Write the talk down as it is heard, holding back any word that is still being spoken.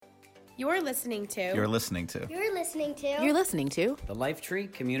You're listening to. You're listening to. You're listening to. You're listening to the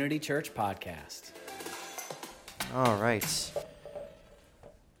Lifetree Community Church Podcast. All right.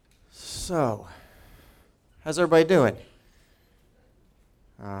 So, how's everybody doing?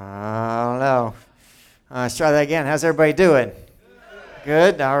 I don't know. Let's try that again. How's everybody doing?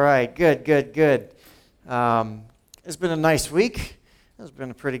 Good? All right. Good. It's been a nice week. It's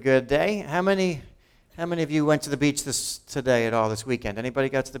been a pretty good day. How many of you went to the beach today at all this weekend? Anybody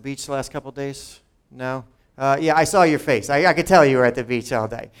got to the beach the last couple of days? No? Yeah, I saw your face. I could tell you were at the beach all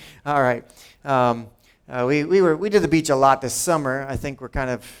day. All right. We did the beach a lot this summer. I think we're kind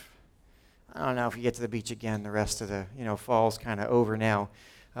of, I don't know if we get to the beach again. The rest of the fall's kind of over now.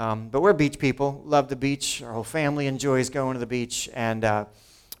 But we're beach people. Love the beach. Our whole family enjoys going to the beach. And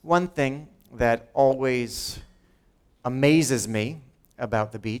one thing that always amazes me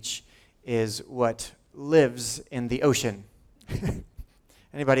about the beach is what lives in the ocean.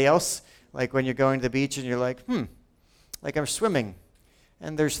 Anybody else? Like when you're going to the beach and you're like I'm swimming.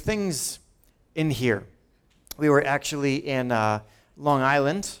 And there's things in here. We were actually in Long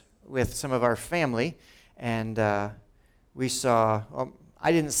Island with some of our family, and we saw,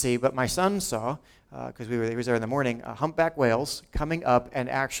 I didn't see, but my son saw, because he was there in the morning, humpback whales coming up and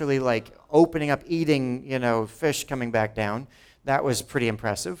actually like opening up, eating, fish coming back down. That was pretty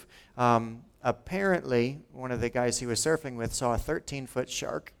impressive. Apparently, one of the guys he was surfing with saw a 13-foot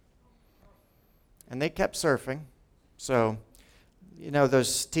shark, and they kept surfing. So,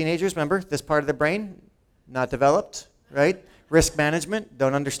 those teenagers, remember, this part of the brain, not developed, right? Risk management,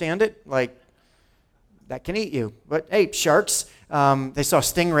 don't understand it, like, that can eat you. But, hey, sharks, they saw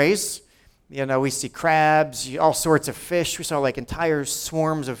stingrays. We see crabs, all sorts of fish. We saw, like, entire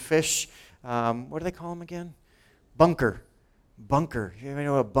swarms of fish. What do they call them again? Bunker. You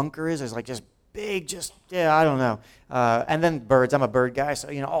know what a bunker is? It's like just big, I don't know. And then birds. I'm a bird guy, so,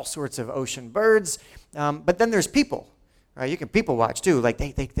 all sorts of ocean birds. But then there's people. Right, you can people watch too. Like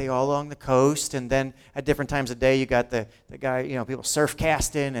they all along the coast, and then at different times of day, you got the guy, people surf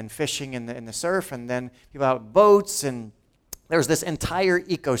casting and fishing in the surf, and then people out with boats, and there's this entire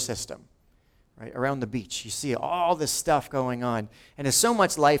ecosystem, right, around the beach. You see all this stuff going on, and there's so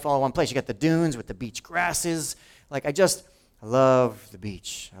much life all in one place. You got the dunes with the beach grasses. Like I love the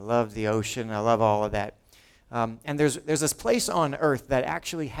beach. I love the ocean. I love all of that. And there's this place on Earth that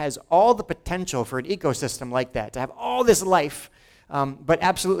actually has all the potential for an ecosystem like that, to have all this life, but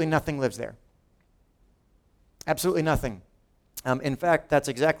absolutely nothing lives there. Absolutely nothing. In fact, that's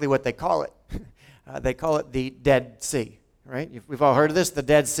exactly what they call it. They call it the Dead Sea, right? We've all heard of this, the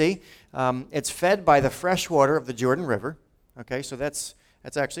Dead Sea. It's fed by the fresh water of the Jordan River. Okay, so that's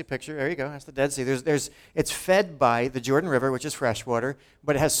actually a picture. There you go. That's the Dead Sea. It's fed by the Jordan River, which is fresh water,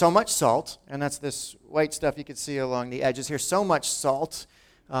 but it has so much salt, and that's this white stuff you can see along the edges here, so much salt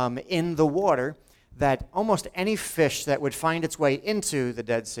in the water that almost any fish that would find its way into the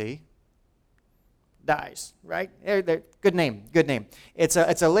Dead Sea dies, right? Good name. It's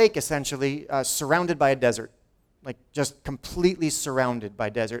a lake, essentially, surrounded by a desert. Like just completely surrounded by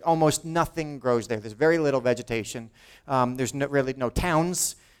desert. Almost nothing grows there. There's very little vegetation. There's really no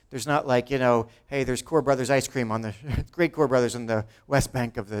towns. There's not like, hey, there's Core Brothers ice cream on the, great Core Brothers on the west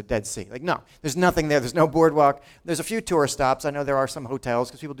bank of the Dead Sea. Like, no, there's nothing there. There's no boardwalk. There's a few tourist stops. I know there are some hotels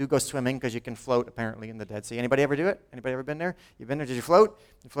because people do go swimming because you can float apparently in the Dead Sea. Anybody ever do it? Anybody ever been there? You've been there? Did you float?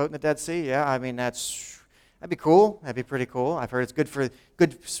 You float in the Dead Sea? Yeah, I mean, that'd be cool. That'd be pretty cool. I've heard it's good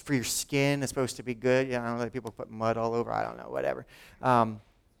for your skin. It's supposed to be good. I don't know, like people put mud all over. I don't know, whatever.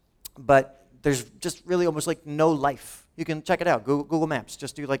 But there's just really almost like no life. You can check it out. Google Maps.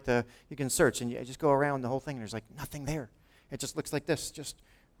 Just do you can search and you just go around the whole thing. And there's like nothing there. It just looks like this, just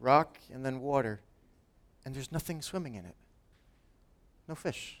rock and then water, and there's nothing swimming in it. No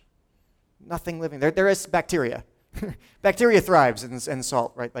fish. Nothing living there. There is bacteria. Bacteria thrives in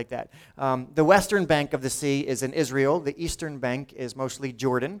salt, right, like that. The western bank of the sea is in Israel. The eastern bank is mostly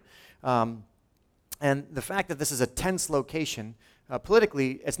Jordan. And the fact that this is a tense location,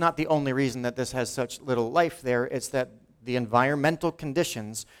 politically, it's not the only reason that this has such little life there. It's that the environmental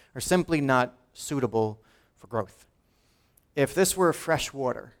conditions are simply not suitable for growth. If this were fresh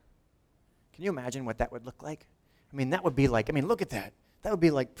water, can you imagine what that would look like? I mean, that would be like, look at that. That would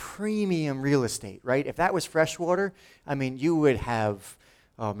be like premium real estate, right? If that was fresh water, you would have,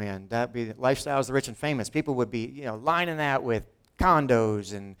 that'd be lifestyles of the rich and famous. People would be, lining that with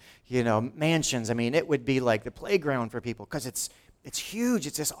condos and, mansions. It would be like the playground for people because it's huge.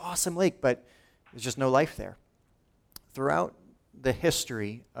 It's this awesome lake, but there's just no life there. Throughout the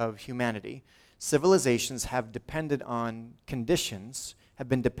history of humanity, civilizations have depended on conditions, have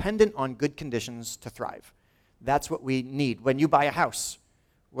been dependent on good conditions to thrive. That's what we need. When you buy a house,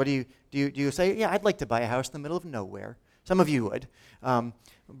 What do you say? Yeah, I'd like to buy a house in the middle of nowhere. Some of you would.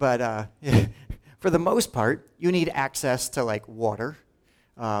 But for the most part, you need access to like water,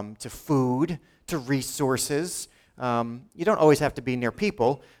 to food, to resources. You don't always have to be near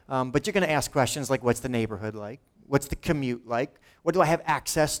people, but you're going to ask questions like, what's the neighborhood like? What's the commute like? What do I have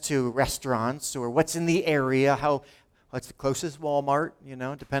access to restaurants? Or what's in the area? What's the closest Walmart,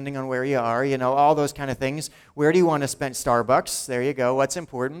 depending on where you are, all those kind of things. Where do you want to spend Starbucks? There you go. What's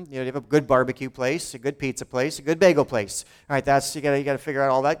important? You have a good barbecue place, a good pizza place, a good bagel place. All right, you got to figure out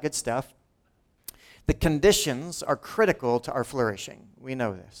all that good stuff. The conditions are critical to our flourishing. We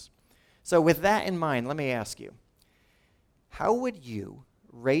know this. So with that in mind, let me ask you, how would you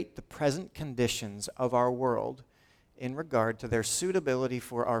rate the present conditions of our world in regard to their suitability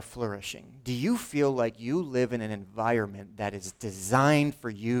for our flourishing? Do you feel like you live in an environment that is designed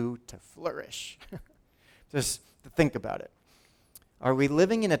for you to flourish? Just to think about it. Are we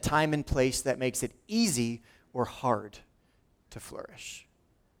living in a time and place that makes it easy or hard to flourish?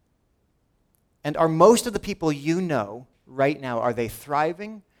 And are most of the people you know right now, are they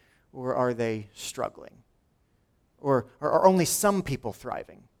thriving or are they struggling? Or are only some people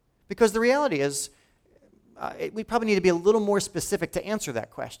thriving? Because the reality is, we probably need to be a little more specific to answer that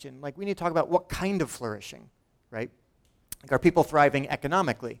question. Like, we need to talk about what kind of flourishing, right? Like, are people thriving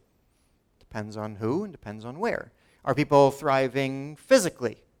economically? Depends on who and depends on where. Are people thriving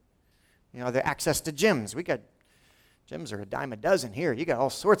physically? Are there access to gyms? We got gyms are a dime a dozen here. You got all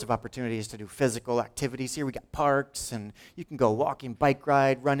sorts of opportunities to do physical activities here. We got parks, and you can go walking, bike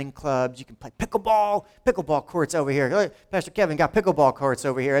ride, running clubs. You can play pickleball courts over here. Look, Pastor Kevin got pickleball courts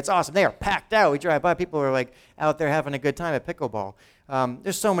over here. It's awesome. They are packed out. We drive by, people are like out there having a good time at pickleball.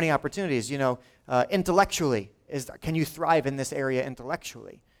 There's so many opportunities. Intellectually, can you thrive in this area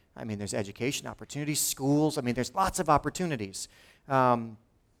intellectually? I mean, there's education opportunities, schools. I mean, there's lots of opportunities. How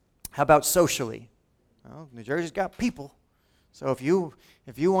about socially? Well, New Jersey's got people. So if you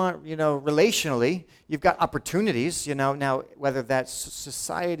want, relationally, you've got opportunities, Now, whether that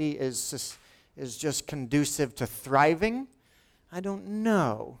society is just conducive to thriving, I don't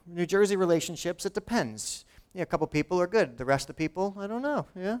know. New Jersey relationships, it depends. A couple people are good. The rest of the people, I don't know.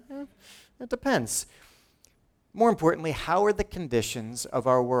 Yeah, it depends. More importantly, how are the conditions of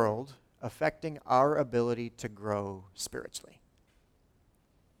our world affecting our ability to grow spiritually?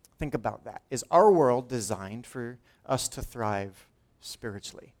 Think about that. Is our world designed for us to thrive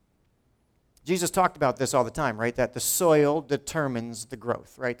spiritually? Jesus talked about this all the time, right? That the soil determines the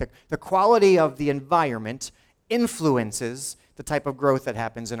growth, right? The quality of the environment influences the type of growth that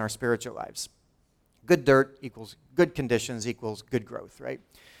happens in our spiritual lives. Good dirt equals good conditions equals good growth, right?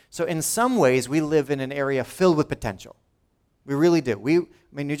 So in some ways, we live in an area filled with potential. We really do.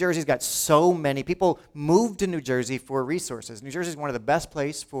 New Jersey's got so many. People move to New Jersey for resources. New Jersey is one of the best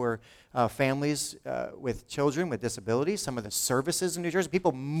places for families with children with disabilities. Some of the services in New Jersey,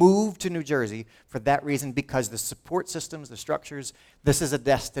 people move to New Jersey for that reason because the support systems, the structures, this is a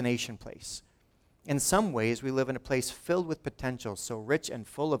destination place. In some ways, we live in a place filled with potential, so rich and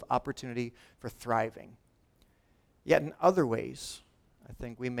full of opportunity for thriving. Yet in other ways, I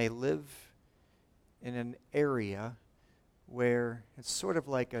think we may live in an area where it's sort of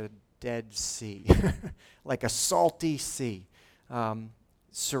like a dead sea, like a salty sea,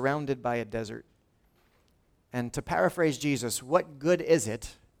 surrounded by a desert. And to paraphrase Jesus, what good is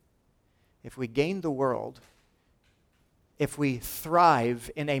it if we gain the world, if we thrive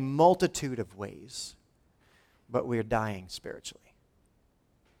in a multitude of ways, but we're dying spiritually?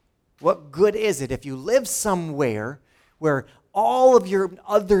 What good is it if you live somewhere where all of your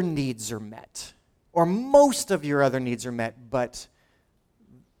other needs are met, or most of your other needs are met, but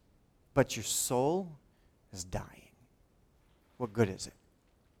your soul is dying? What good is it?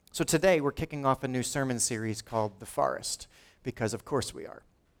 So today we're kicking off a new sermon series called The Forest, because of course we are.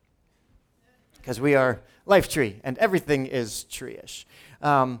 Because we are Life Tree, and everything is tree-ish.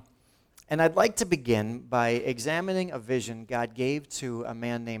 And I'd like to begin by examining a vision God gave to a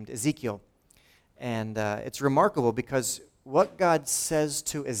man named Ezekiel. And it's remarkable because what God says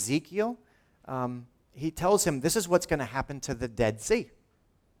to Ezekiel, he tells him this is what's going to happen to the Dead Sea.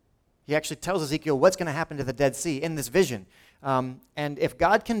 He actually tells Ezekiel what's going to happen to the Dead Sea in this vision. And if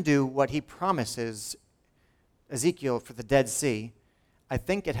God can do what he promises Ezekiel for the Dead Sea, I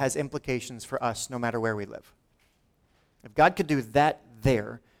think it has implications for us no matter where we live. If God could do that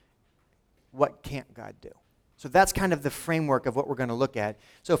there, what can't God do? So that's kind of the framework of what we're going to look at.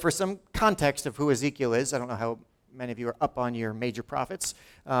 So for some context of who Ezekiel is, I don't know how many of you are up on your major prophets,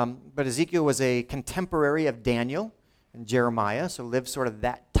 but Ezekiel was a contemporary of Daniel and Jeremiah, so lived sort of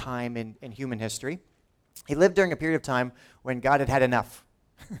that time in human history. He lived during a period of time when God had had enough.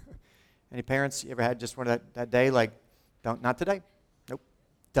 Any parents, you ever had just one of that day, like, not today? Nope,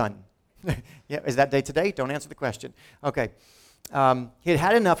 done. Yeah, is that day today? Don't answer the question. Okay. He had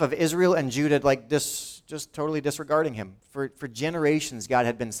had enough of Israel and Judah, like just totally disregarding him. For generations, God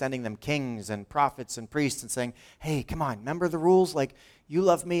had been sending them kings and prophets and priests and saying, hey, come on, remember the rules? Like, you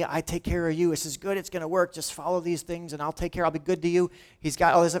love me, I take care of you. This is good, it's going to work. Just follow these things and I'll take care, I'll be good to you. He's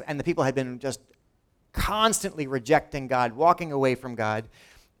got all this stuff. And the people had been just constantly rejecting God, walking away from God.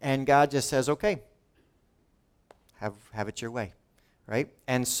 And God just says, okay, have it your way, right?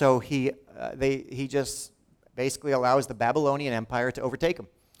 And so he just basically allows the Babylonian Empire to overtake them.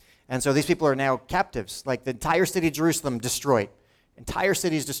 And so these people are now captives. Like the entire city of Jerusalem destroyed. Entire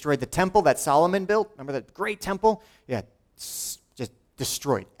city is destroyed. The temple that Solomon built, remember that great temple? Yeah, just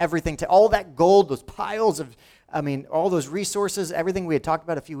destroyed. Everything, all that gold, those piles of, all those resources, everything we had talked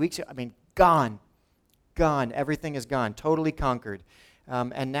about a few weeks ago, gone. Gone. Everything is gone. Totally conquered.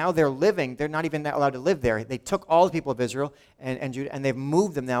 And now they're not even allowed to live there. They took all the people of Israel and Judah, and they've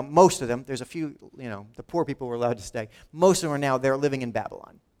moved them now, most of them. There's a few, the poor people were allowed to stay. Most of them are now, they're living in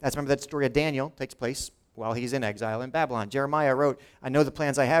Babylon. Remember that story of Daniel takes place while he's in exile in Babylon. Jeremiah wrote, I know the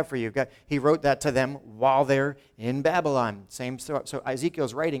plans I have for you. He wrote that to them while they're in Babylon. Same story. So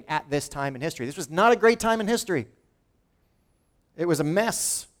Ezekiel's writing at this time in history. This was not a great time in history. It was a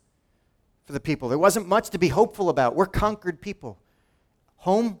mess for the people. There wasn't much to be hopeful about. We're conquered people.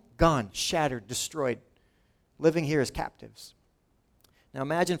 Home, gone, shattered, destroyed. Living here as captives. Now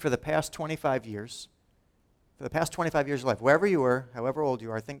imagine for the past 25 years of life, wherever you were, however old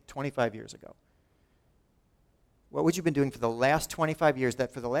you are, I think 25 years ago, what would you have been doing for the last 25 years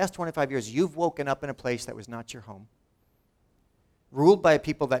that for the last 25 years you've woken up in a place that was not your home, ruled by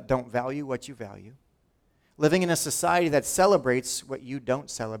people that don't value what you value, living in a society that celebrates what you don't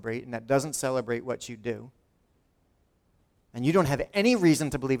celebrate and that doesn't celebrate what you do, and you don't have any reason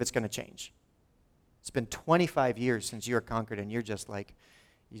to believe it's going to change. It's been 25 years since you were conquered, and you're just like,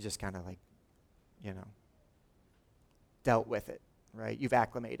 dealt with it, right? You've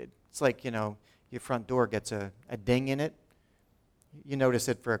acclimated. It's like, your front door gets a ding in it. You notice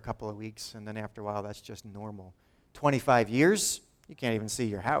it for a couple of weeks, and then after a while, that's just normal. 25 years, you can't even see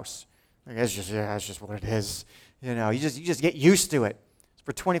your house. Like, that's just what it is. You just get used to it.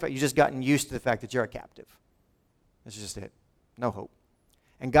 For 25, you've just gotten used to the fact that you're a captive. That's just it. No hope.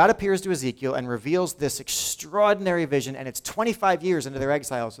 And God appears to Ezekiel and reveals this extraordinary vision, and it's 25 years into their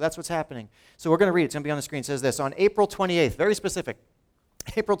exile, so that's what's happening. So we're going to read it. It's going to be on the screen. It says this, on April 28th, very specific,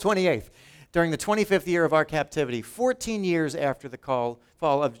 April 28th, during the 25th year of our captivity, 14 years after the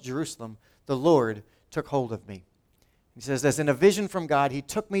fall of Jerusalem, the Lord took hold of me. He says this, in a vision from God, he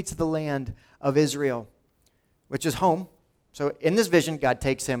took me to the land of Israel, which is home. So in this vision, God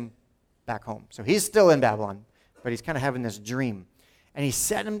takes him back home. So he's still in Babylon, but he's kind of having this dream. And he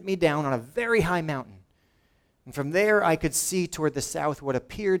set me down on a very high mountain. And from there I could see toward the south what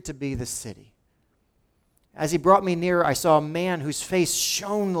appeared to be the city. As he brought me nearer, I saw a man whose face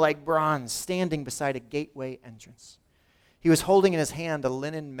shone like bronze, standing beside a gateway entrance. He was holding in his hand a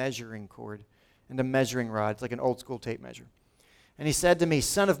linen measuring cord and a measuring rod. It's like an old school tape measure. And he said to me,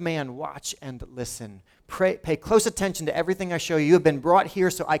 Son of man, watch and listen. Pay close attention to everything I show you. You have been brought here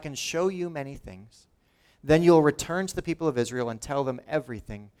so I can show you many things. Then you'll return to the people of Israel and tell them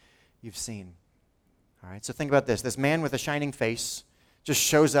everything you've seen. All right, so think about this. This man with a shining face just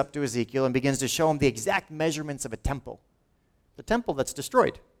shows up to Ezekiel and begins to show him the exact measurements of a temple. The temple that's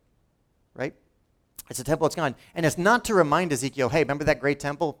destroyed, right? It's a temple that's gone. And it's not to remind Ezekiel, hey, remember that great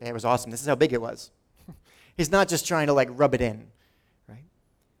temple? Yeah, it was awesome. This is how big it was. He's not just trying to rub it in, right?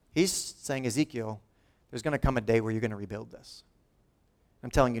 He's saying, Ezekiel, there's going to come a day where you're going to rebuild this.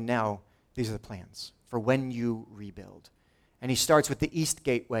 I'm telling you now, these are the plans for when you rebuild. And he starts with the east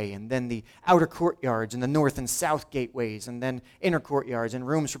gateway, and then the outer courtyards, and the north and south gateways, and then inner courtyards, and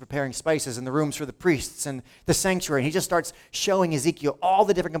rooms for preparing spices, and the rooms for the priests, and the sanctuary. And he just starts showing Ezekiel all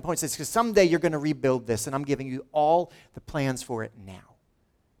the different components. Because someday you're going to rebuild this, and I'm giving you all the plans for it now.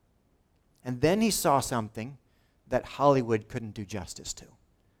 And then he saw something that Hollywood couldn't do justice to.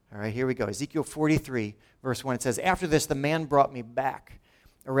 All right, here we go. Ezekiel 43, verse 1. It says, After this, the man brought me back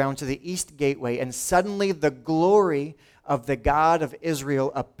around to the east gateway, and suddenly the glory of the God of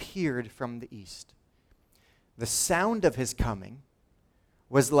Israel appeared from the east. The sound of his coming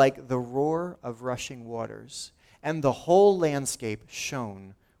was like the roar of rushing waters, and the whole landscape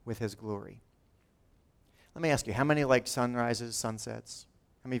shone with his glory. Let me ask you, how many like sunrises, sunsets?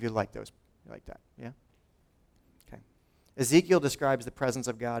 How many of you like those? You like that? Yeah? Okay. Ezekiel describes the presence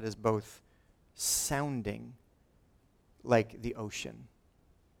of God as both sounding like the ocean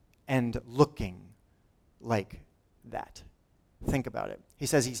and looking like that. Think about it. He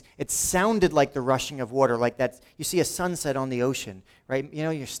says it sounded like the rushing of water, like that. You see a sunset on the ocean, right? You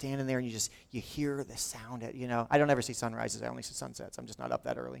know, you're standing there and you hear the sound. I don't ever see sunrises. I only see sunsets. I'm just not up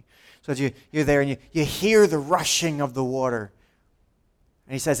that early. So you're there and you hear the rushing of the water.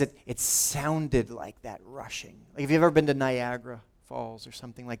 And he says it sounded like that rushing. Like, have you ever been to Niagara Falls or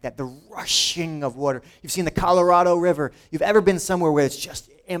something like that? The rushing of water. You've seen the Colorado River. You've ever been somewhere where it's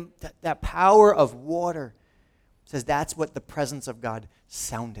just that power of water. Says that's what the presence of God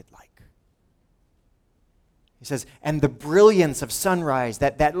sounded like. He says, and the brilliance of sunrise,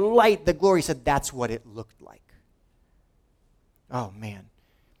 that light, the glory, he said that's what it looked like. Oh, man.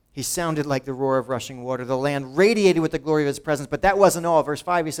 He sounded like the roar of rushing water. The land radiated with the glory of his presence, but that wasn't all. Verse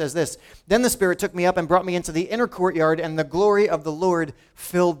 5, he says this, then the Spirit took me up and brought me into the inner courtyard, and the glory of the Lord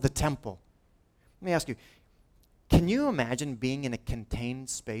filled the temple. Let me ask you, can you imagine being in a contained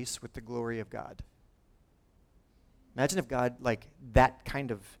space with the glory of God? Imagine if God, like that kind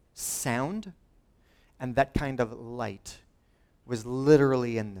of sound and that kind of light was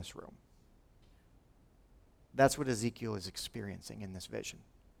literally in this room. That's what Ezekiel is experiencing in this vision.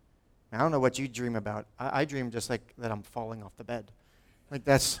 I don't know what you dream about. I dream just like that I'm falling off the bed.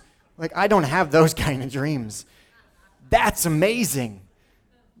 I don't have those kind of dreams. That's amazing.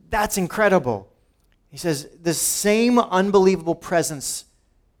 That's incredible. He says the same unbelievable presence,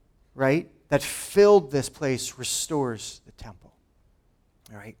 right, that filled this place restores the temple.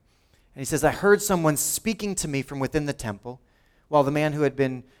 All right? And he says, I heard someone speaking to me from within the temple while the man who had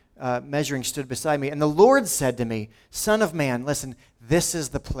been measuring stood beside me. And the Lord said to me, Son of man, listen, this is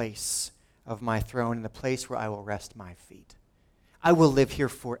the place of my throne and the place where I will rest my feet. I will live here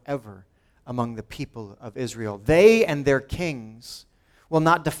forever among the people of Israel. They and their kings will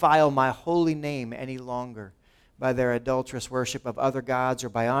not defile my holy name any longer by their adulterous worship of other gods or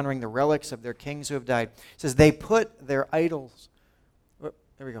by honoring the relics of their kings who have died. It says they put their idols,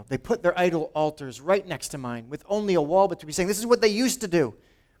 there we go, they put their idol altars right next to mine with only a wall between. Saying this is what they used to do.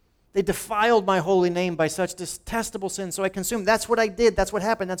 They defiled my holy name by such detestable sins, so I consumed. That's what I did. That's what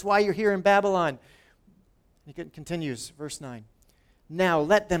happened. That's why you're here in Babylon. He continues, verse 9. Now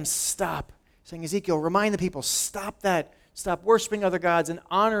let them stop. Saying, Ezekiel, remind the people, stop that. Stop worshiping other gods and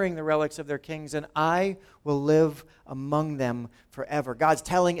honoring the relics of their kings, and I will live among them forever. God's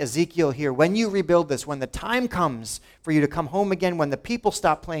telling Ezekiel here, when you rebuild this, when the time comes for you to come home again, when the people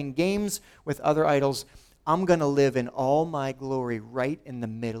stop playing games with other idols, I'm going to live in all my glory right in the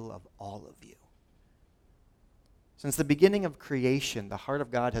middle of all of you. Since the beginning of creation, the heart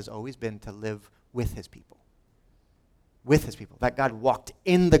of God has always been to live with his people. With his people. That God walked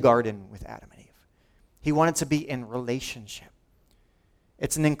in the garden with Adam and Eve. He wanted to be in relationship.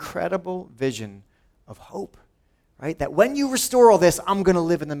 It's an incredible vision of hope, right? That when you restore all this, I'm going to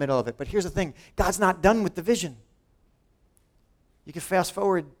live in the middle of it. But here's the thing. God's not done with the vision. You can fast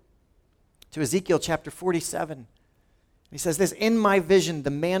forward to Ezekiel chapter 47. He says this, in my vision,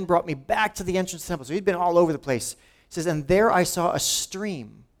 the man brought me back to the entrance of the temple. So he'd been all over the place. He says, and there I saw a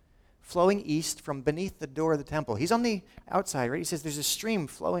stream flowing east from beneath the door of the temple. He's on the outside, right? He says there's a stream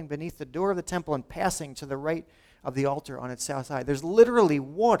flowing beneath the door of the temple and passing to the right of the altar on its south side. There's literally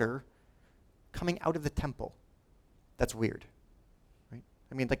water coming out of the temple. That's weird, right?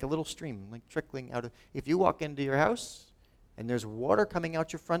 I mean, like a little stream, like trickling out of. If you walk into your house and there's water coming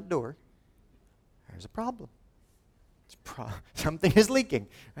out your front door, there's a problem. Something is leaking,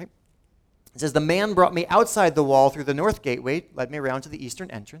 right? It says, the man brought me outside the wall through the north gateway, led me around to the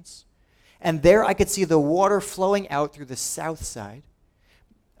eastern entrance. And there I could see the water flowing out through the south side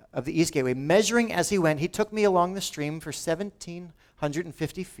of the east gateway. Measuring as he went, he took me along the stream for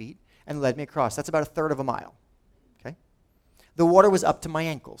 1,750 feet and led me across. That's about a third of a mile. Okay? The water was up to my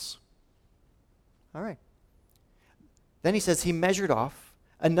ankles. All right. Then he says he measured off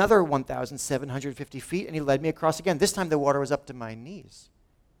another 1,750 feet and he led me across again. This time the water was up to my knees.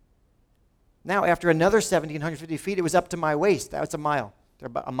 Now, after another 1,750 feet, it was up to my waist. That's a mile. They're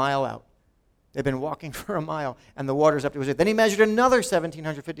about a mile out. They've been walking for a mile, and the water's up to his waist. Then he measured another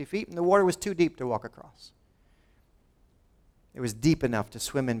 1,750 feet, and the water was too deep to walk across. It was deep enough to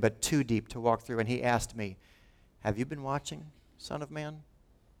swim in, but too deep to walk through. And he asked me, have you been watching, Son of Man?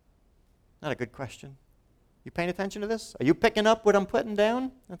 Not a good question. You paying attention to this? Are you picking up what I'm putting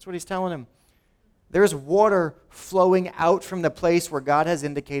down? That's what he's telling him. There's water flowing out from the place where God has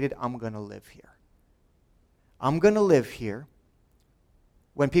indicated, I'm going to live here. I'm going to live here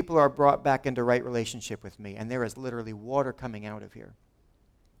when people are brought back into right relationship with me. And there is literally water coming out of here.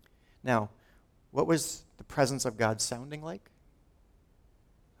 Now, what was the presence of God sounding like?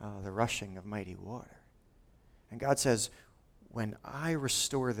 Oh, the rushing of mighty water. And God says, when I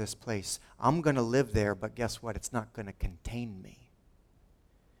restore this place, I'm going to live there, but guess what? It's not going to contain me.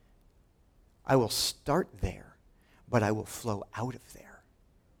 I will start there, but I will flow out of there.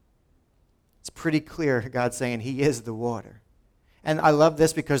 It's pretty clear, God saying he is the water. And I love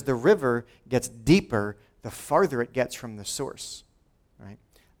this because the river gets deeper the farther it gets from the source. Right?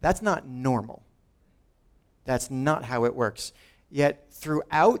 That's not normal. That's not how it works. Yet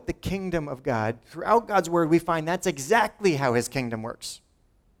throughout the kingdom of God, throughout God's word, we find that's exactly how his kingdom works.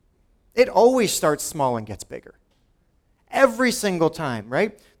 It always starts small and gets bigger. Every single time,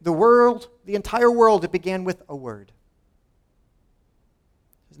 right? The world, the entire world, it began with a word.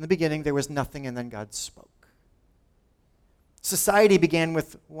 In the beginning, there was nothing, and then God spoke. Society began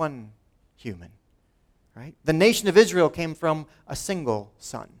with one human, right? The nation of Israel came from a single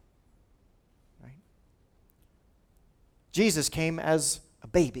son, right? Jesus came as a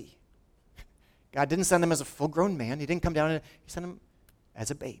baby. God didn't send him as a full-grown man. He didn't come down, he sent him as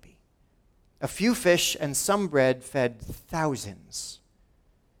a baby. A few fish and some bread fed thousands.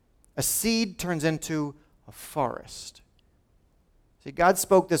 A seed turns into a forest. See, God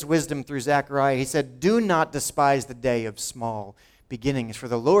spoke this wisdom through Zechariah. He said, "Do not despise the day of small beginnings, for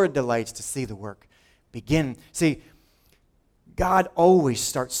the Lord delights to see the work begin." See, God always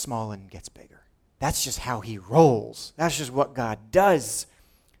starts small and gets bigger. That's just how he rolls. That's just what God does.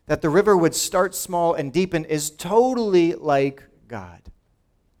 That the river would start small and deepen is totally like God.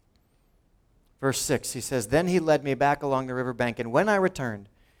 Verse 6, he says, "Then he led me back along the riverbank, and when I returned,"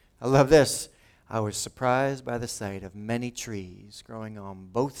 I love this, "I was surprised by the sight of many trees growing on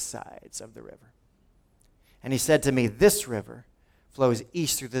both sides of the river. And he said to me, 'This river flows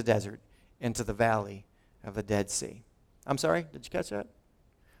east through the desert into the valley of the Dead Sea.'" I'm sorry, did you catch that?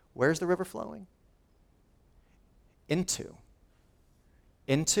 Where's the river flowing? Into.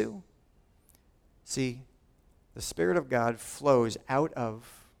 See, the Spirit of God flows out of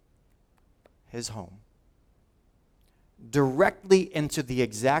his home directly into the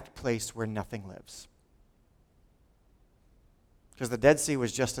exact place where nothing lives. Because the Dead Sea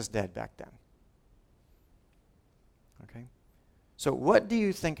was just as dead back then. Okay? So what do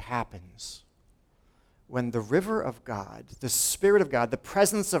you think happens when the river of God, the Spirit of God, the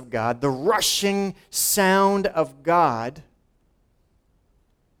presence of God, the rushing sound of God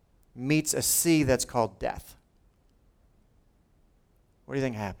meets a sea that's called death? What do you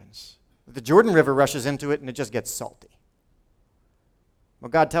think happens? The Jordan River rushes into it and it just gets salty. Well,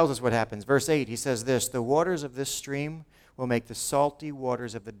 God tells us what happens. Verse 8, he says this, "The waters of this stream will make the salty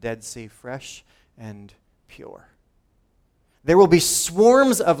waters of the Dead Sea fresh and pure. There will be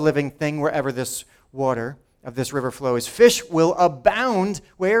swarms of living thing wherever this water of this river flows. Fish will abound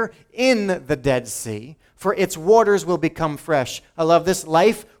where? In the Dead Sea, for its waters will become fresh." I love this.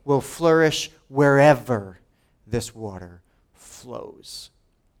 Life will flourish wherever this water flows.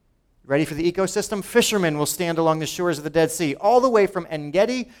 Ready for the ecosystem? Fishermen will stand along the shores of the Dead Sea, all the way from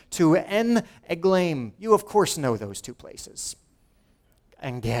En-Gedi to En-Eglaim. You, of course, know those two places.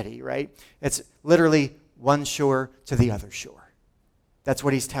 En-Gedi, right? It's literally one shore to the other shore. That's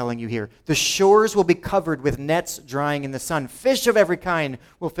what he's telling you here. The shores will be covered with nets drying in the sun. Fish of every kind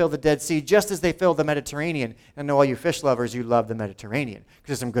will fill the Dead Sea, just as they fill the Mediterranean. I know all you fish lovers, you love the Mediterranean, because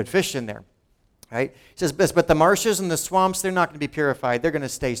there's some good fish in there. Right? He says, but the marshes and the swamps, they're not going to be purified. They're going to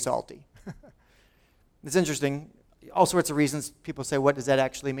stay salty. It's interesting. All sorts of reasons people say, what does that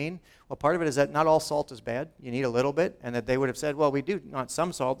actually mean? Well, part of it is that not all salt is bad. You need a little bit. And that they would have said, well, we do not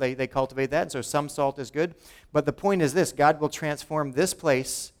some salt. They cultivate that, and so some salt is good. But the point is this. God will transform this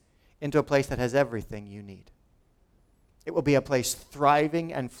place into a place that has everything you need. It will be a place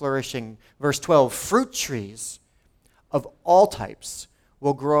thriving and flourishing. Verse 12, "Fruit trees of all types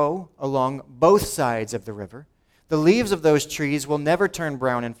will grow along both sides of the river. The leaves of those trees will never turn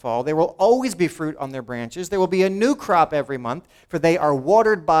brown and fall. There will always be fruit on their branches. There will be a new crop every month, for they are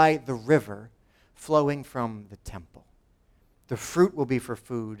watered by the river flowing from the temple. The fruit will be for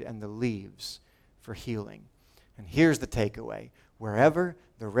food and the leaves for healing." And here's the takeaway. Wherever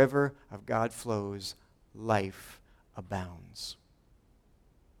the river of God flows, life abounds.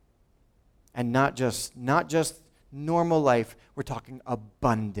 And not just normal life, we're talking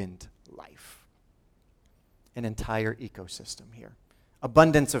abundant life. An entire ecosystem here.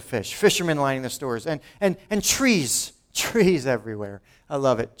 Abundance of fish, fishermen lining the stores, and trees everywhere. I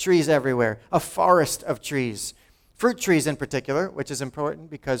love it. Trees everywhere. A forest of trees. Fruit trees in particular, which is important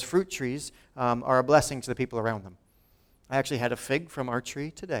because fruit trees are a blessing to the people around them. I actually had a fig from our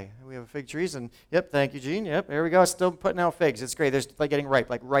tree today. We have fig trees, and yep, thank you, Gene. Yep, there we go. Still putting out figs. It's great. They're like getting ripe,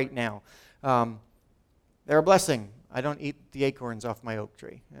 like right now. They're a blessing. I don't eat the acorns off my oak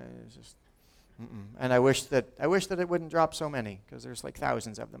tree. It's just, And I wish that it wouldn't drop so many, because there's like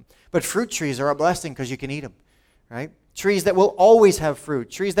thousands of them. But fruit trees are a blessing because you can eat them, right? Trees that will always have fruit.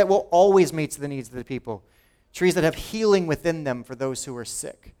 Trees that will always meet the needs of the people. Trees that have healing within them for those who are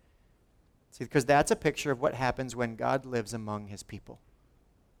sick. See, because that's a picture of what happens when God lives among his people.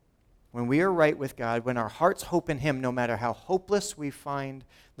 When we are right with God, when our hearts hope in him, no matter how hopeless we find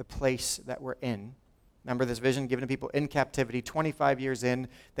the place that we're in. Remember this vision given to people in captivity, 25 years in.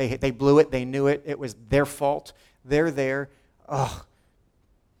 They blew it. They knew it. It was their fault. They're there. Oh,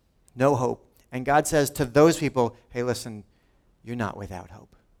 no hope. And God says to those people, hey, listen, you're not without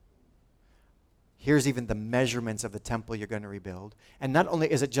hope. Here's even the measurements of the temple you're going to rebuild. And not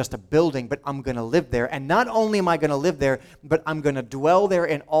only is it just a building, but I'm going to live there. And not only am I going to live there, but I'm going to dwell there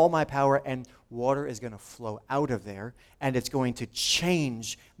in all my power, and water is going to flow out of there, and it's going to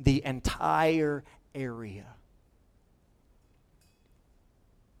change the entire area.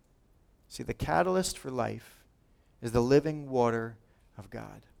 See, the catalyst for life is the living water of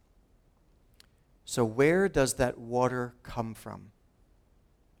God. So where does that water come from?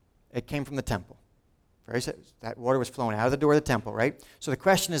 It came from the temple. That water was flowing out of the door of the temple, right? So the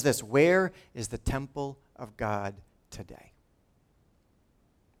question is this: where is the temple of God today?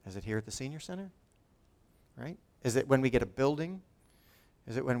 Is it here at the senior center? Right? Is it when we get a building?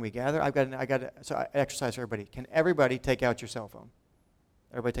 Is it when we gather? So I exercise for everybody. Can everybody take out your cell phone?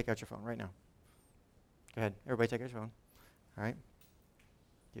 Everybody take out your phone right now. Go ahead. Everybody take out your phone. All right.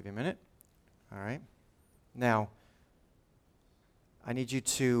 Give you a minute. All right. Now, I need you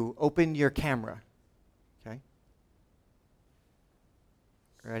to open your camera. Okay?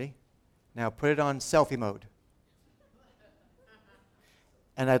 Ready? Now put it on selfie mode.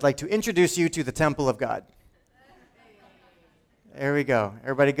 And I'd like to introduce you to the temple of God. There we go.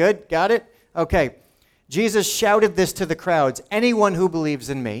 Everybody good? Got it? Okay. Jesus shouted this to the crowds: anyone who believes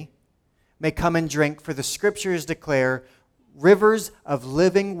in me may come and drink, for the scriptures declare rivers of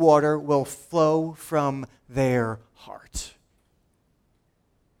living water will flow from their heart.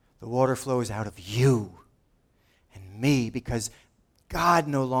 The water flows out of you and me because God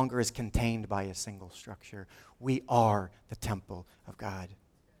no longer is contained by a single structure. We are the temple of God.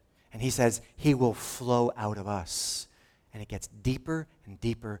 And he says he will flow out of us. And it gets deeper and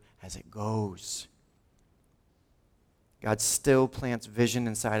deeper as it goes. God still plants vision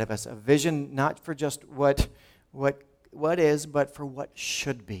inside of us. A vision not for just what is, but for what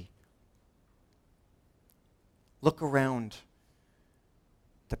should be. Look around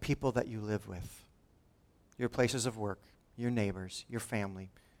the people that you live with, your places of work, your neighbors, your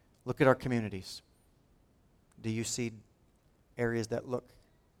family. Look at our communities. Do you see areas that look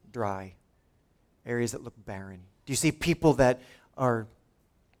dry, areas that look barren? Do you see people that are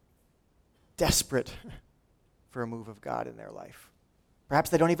desperate for a move of God in their life?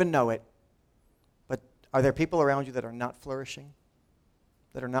 Perhaps they don't even know it, but are there people around you that are not flourishing,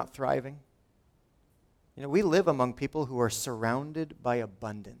 that are not thriving? You know, we live among people who are surrounded by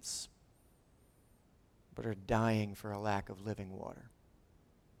abundance, but are dying for a lack of living water.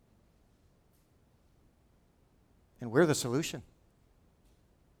 And we're the solution.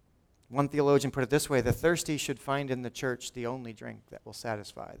 One theologian put it this way: the thirsty should find in the church the only drink that will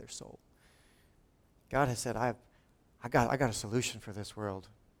satisfy their soul. God has said, I got a solution for this world.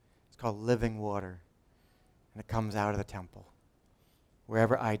 It's called living water. And it comes out of the temple,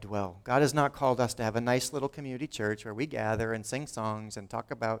 wherever I dwell. God has not called us to have a nice little community church where we gather and sing songs and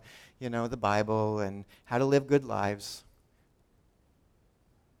talk about, the Bible and how to live good lives.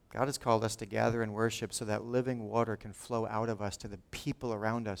 God has called us to gather and worship so that living water can flow out of us to the people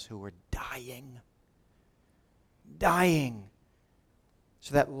around us who are dying,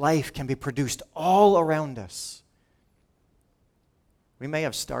 so that life can be produced all around us. We may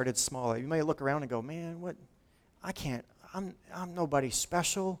have started small. You may look around and go, man, I'm nobody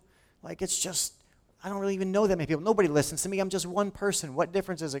special. Like, it's just, I don't really even know that many people. Nobody listens to me. I'm just one person. What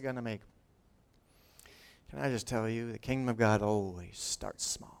difference is it going to make? Can I just tell you, the kingdom of God always starts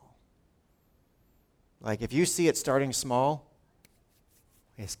small. Like, if you see it starting small,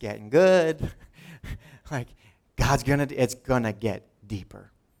 it's getting good. Like, it's going to get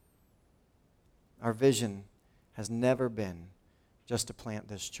deeper. Our vision has never been just to plant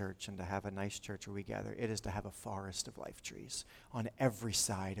this church and to have a nice church where we gather. It is to have a forest of life trees on every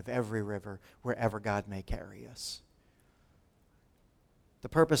side of every river, wherever God may carry us. The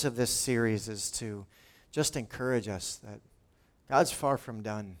purpose of this series is to just encourage us that God's far from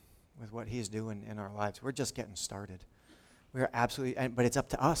done with what he's doing in our lives. We're just getting started. We are absolutely, but it's up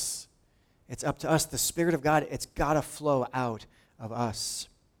to us. It's up to us. The Spirit of God, it's got to flow out of us.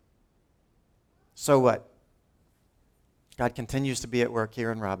 So what? God continues to be at work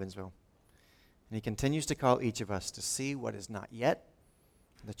here in Robbinsville. And he continues to call each of us to see what is not yet,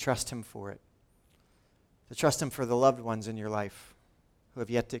 and to trust him for it. To trust him for the loved ones in your life who have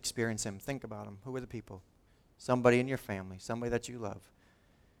yet to experience him. Think about them. Who are the people? Somebody in your family, somebody that you love,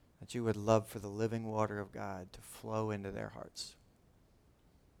 that you would love for the living water of God to flow into their hearts.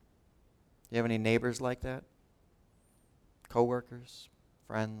 Do you have any neighbors like that? Co-workers,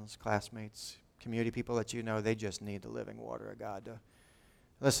 friends, classmates, community people that you know, they just need the living water of God to...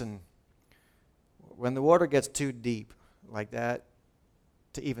 Listen, when the water gets too deep like that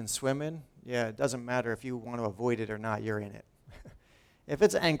to even swim in, yeah, it doesn't matter if you want to avoid it or not, you're in it. If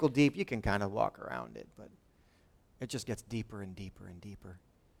it's ankle deep, you can kind of walk around it, but it just gets deeper and deeper and deeper.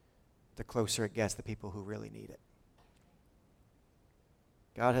 The closer it gets, the people who really need it.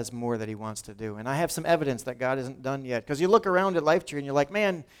 God has more that he wants to do. And I have some evidence that God isn't done yet. Because you look around at Lifetree and you're like,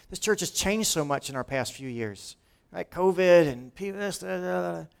 man, this church has changed so much in our past few years. Right? COVID and people, this,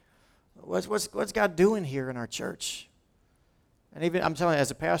 what's God doing here in our church? And even, I'm telling you,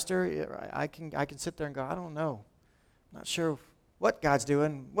 as a pastor, I can sit there and go, I don't know. I'm not sure what God's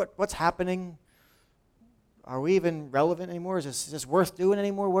doing, what's happening. Are we even relevant anymore? Is this worth doing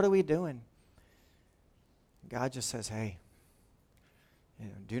anymore? What are we doing? God just says, hey,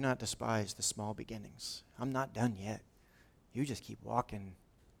 do not despise the small beginnings. I'm not done yet. You just keep walking.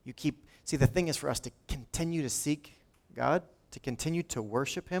 See, the thing is for us to continue to seek God, to continue to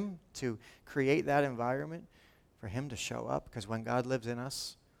worship him, to create that environment for him to show up. Because when God lives in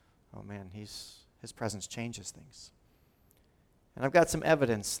us, oh man, his presence changes things. And I've got some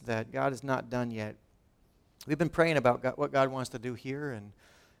evidence that God is not done yet. We've been praying about what God wants to do here,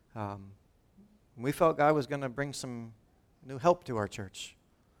 and we felt God was going to bring some new help to our church.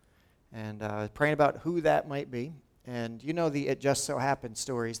 And praying about who that might be. And you know the it just so happened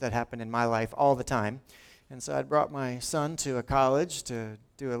stories that happen in my life all the time. And so I brought my son to a college to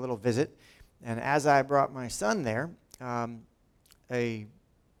do a little visit. And as I brought my son there, a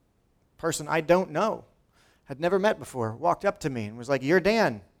person I don't know, had never met before, walked up to me and was like, "You're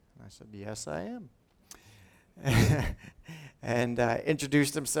Dan." And I said, "Yes, I am." And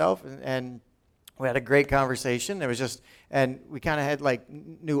introduced himself, and we had a great conversation. It was just, and we kind of had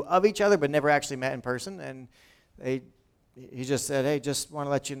knew of each other, but never actually met in person. And he just said, "Hey, just want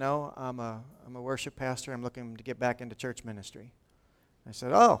to let you know, I'm a worship pastor. I'm looking to get back into church ministry." I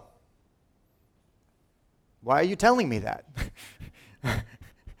said, "Oh, why are you telling me that?"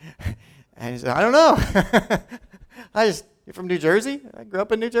 And he said, "I don't know. You're from New Jersey? I grew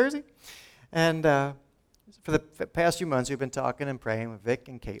up in New Jersey." And for the past few months, we've been talking and praying with Vic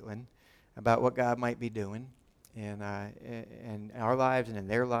and Caitlin about what God might be doing in our lives and in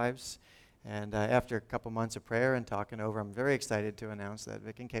their lives. And after a couple months of prayer and talking over, I'm very excited to announce that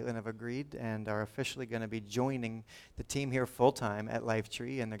Vic and Caitlin have agreed and are officially going to be joining the team here full-time at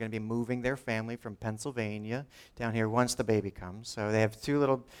Lifetree, and they're going to be moving their family from Pennsylvania down here once the baby comes. So they have two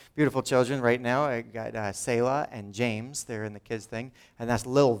little beautiful children right now. I got Selah and James. They're in the kids thing. And that's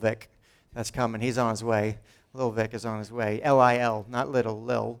Lil Vic that's coming. He's on his way. Lil Vic is on his way. L-I-L, not little,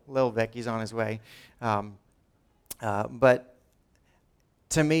 Lil Vic. He's on his way. But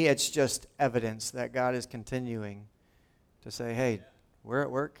to me, it's just evidence that God is continuing to say, hey, we're at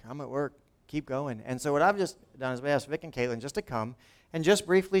work, I'm at work, keep going. And so what I've just done is I asked Vic and Caitlin just to come and just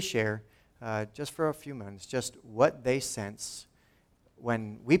briefly share, just for a few minutes, just what they sense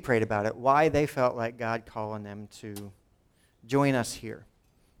when we prayed about it, why they felt like God calling them to join us here.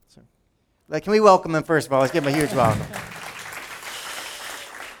 So, can we welcome them first of all? Let's give them a huge welcome.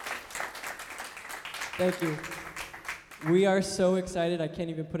 Thank you. We are so excited, I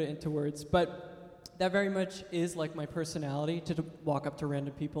can't even put it into words, but that very much is like my personality, to walk up to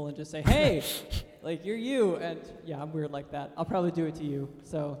random people and just say, hey, you're you, and yeah, I'm weird like that. I'll probably do it to you,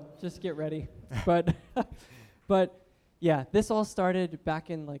 so just get ready. But yeah, this all started back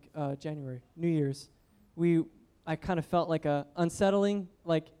in January, New Year's. I kind of felt like a unsettling,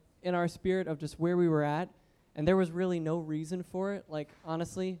 in our spirit of just where we were at, and there was really no reason for it,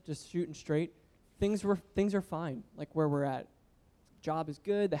 honestly, just shooting straight. Things are fine, where we're at. Job is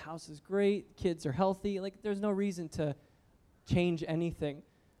good, the house is great, kids are healthy. There's no reason to change anything.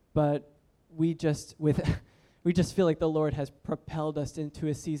 But we just feel like the Lord has propelled us into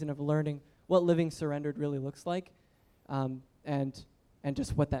a season of learning what living surrendered really looks like, and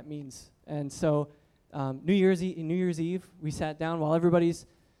just what that means. And so, New Year's Eve, we sat down while everybody's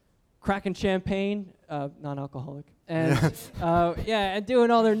cracking champagne, non-alcoholic, and and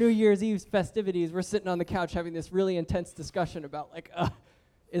doing all their New Year's Eve festivities. We're sitting on the couch having this really intense discussion about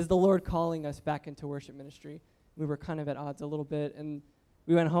is the Lord calling us back into worship ministry? We were kind of at odds a little bit, and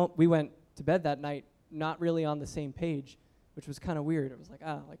we went to bed that night not really on the same page, which was kind of weird. It was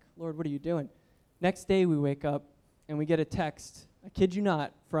Lord, what are you doing? next day we wake up and we get a text, I kid you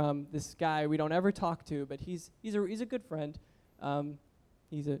not, from this guy we don't ever talk to, but he's a good friend.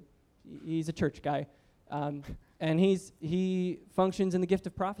 He's a church guy, and he functions in the gift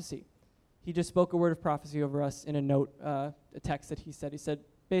of prophecy. He just spoke a word of prophecy over us in a note, a text that he said. He said,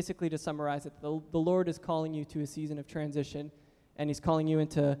 basically to summarize it, the Lord is calling you to a season of transition, and he's calling you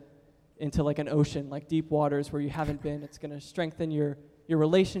into like an ocean, like deep waters where you haven't been. It's going to strengthen your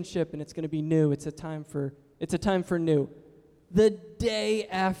relationship, and it's going to be new. It's a time for new. The day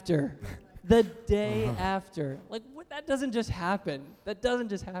after, like that doesn't just happen.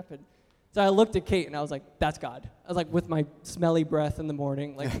 So I looked at Kate and I was like, that's God. I was like, with my smelly breath in the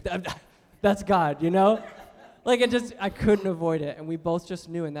morning, like that's God, you know? Like I couldn't avoid it. And we both just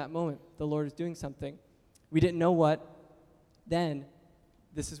knew in that moment the Lord is doing something. We didn't know what. Then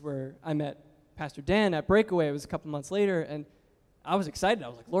this is where I met Pastor Dan at Breakaway. It was a couple months later, and I was excited. I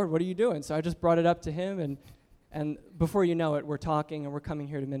was like, Lord, what are you doing? So I just brought it up to him, and before you know it, we're talking, and we're coming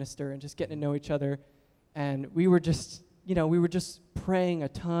here to minister and just getting to know each other. And we were just praying a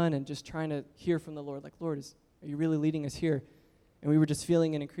ton and just trying to hear from the Lord. Like, Lord, are you really leading us here? And we were just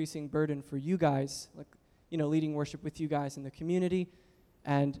feeling an increasing burden for you guys, like, leading worship with you guys in the community.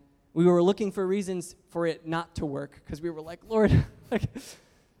 And we were looking for reasons for it not to work, because we were like, Lord, like,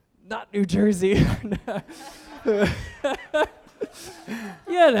 not New Jersey.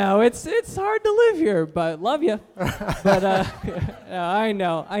 It's hard to live here, but love you. But yeah, I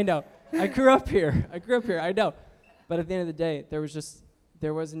know. I grew up here. I know. But at the end of the day,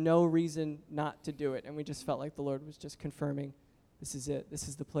 there was no reason not to do it, and we just felt like the Lord was just confirming, this is it. This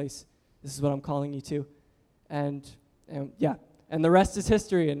is the place. This is what I'm calling you to. And the rest is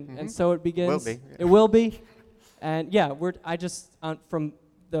history, and so it begins. Will be. It will be. And yeah, from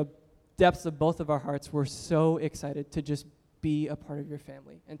the depths of both of our hearts, we're so excited to just be a part of your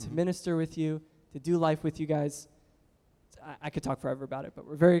family and to minister with you, to do life with you guys. I could talk forever about it, but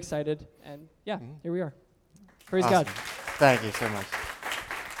we're very excited, and here we are. Praise Awesome. God. Thank you so much.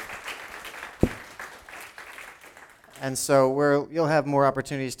 And so you'll have more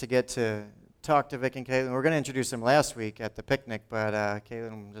opportunities to get to talk to Vic and Caitlin. We're going to introduce them last week at the picnic, but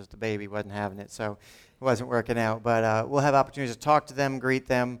Caitlin was just a baby, wasn't having it, so it wasn't working out. But we'll have opportunities to talk to them, greet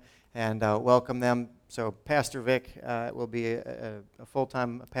them, and welcome them. So Pastor Vic will be a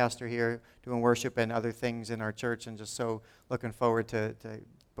full-time pastor here doing worship and other things in our church, and just so looking forward to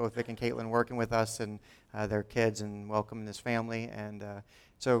both Vic and Caitlin working with us and their kids and welcoming this family. And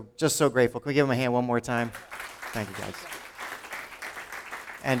so just so grateful. Can we give them a hand one more time? Thank you, guys.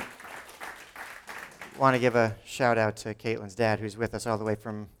 And want to give a shout out to Caitlin's dad, who's with us all the way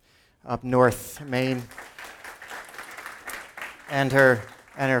from up north, Maine, and her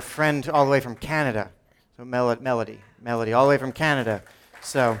friend all the way from Canada. So Melody, all the way from Canada.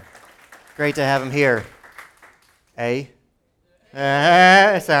 So great to have him here.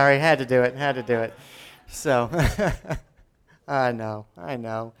 Sorry, had to do it. So I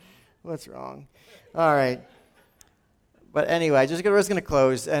know. What's wrong? All right. But anyway, we're just going to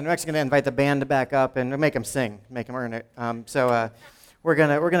close, and we're actually going to invite the band to back up and make them sing, make them earn it. We're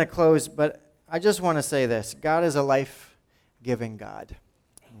gonna close, but I just want to say this: God is a life-giving God.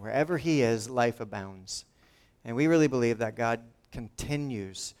 Wherever He is, life abounds, and we really believe that God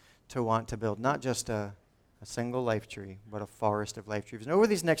continues to want to build not just a single life tree, but a forest of life trees. And over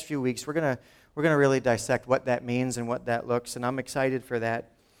these next few weeks, we're gonna really dissect what that means and what that looks, and I'm excited for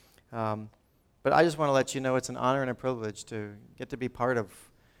that. But I just want to let you know it's an honor and a privilege to get to be part of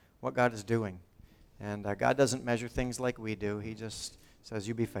what God is doing. And God doesn't measure things like we do. He just says,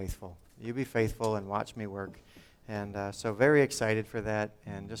 you be faithful. You be faithful and watch me work. And so very excited for that,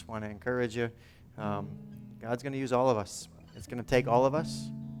 and just want to encourage you. God's going to use all of us. It's going to take all of us.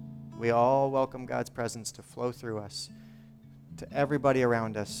 We all welcome God's presence to flow through us, to everybody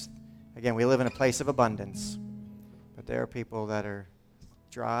around us. Again, we live in a place of abundance, but there are people that are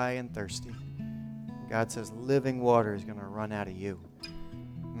dry and thirsty. God says living water is going to run out of you.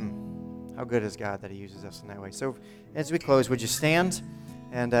 How good is God that He uses us in that way? So as we close, would you stand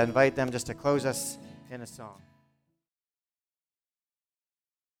and invite them just to close us in a song?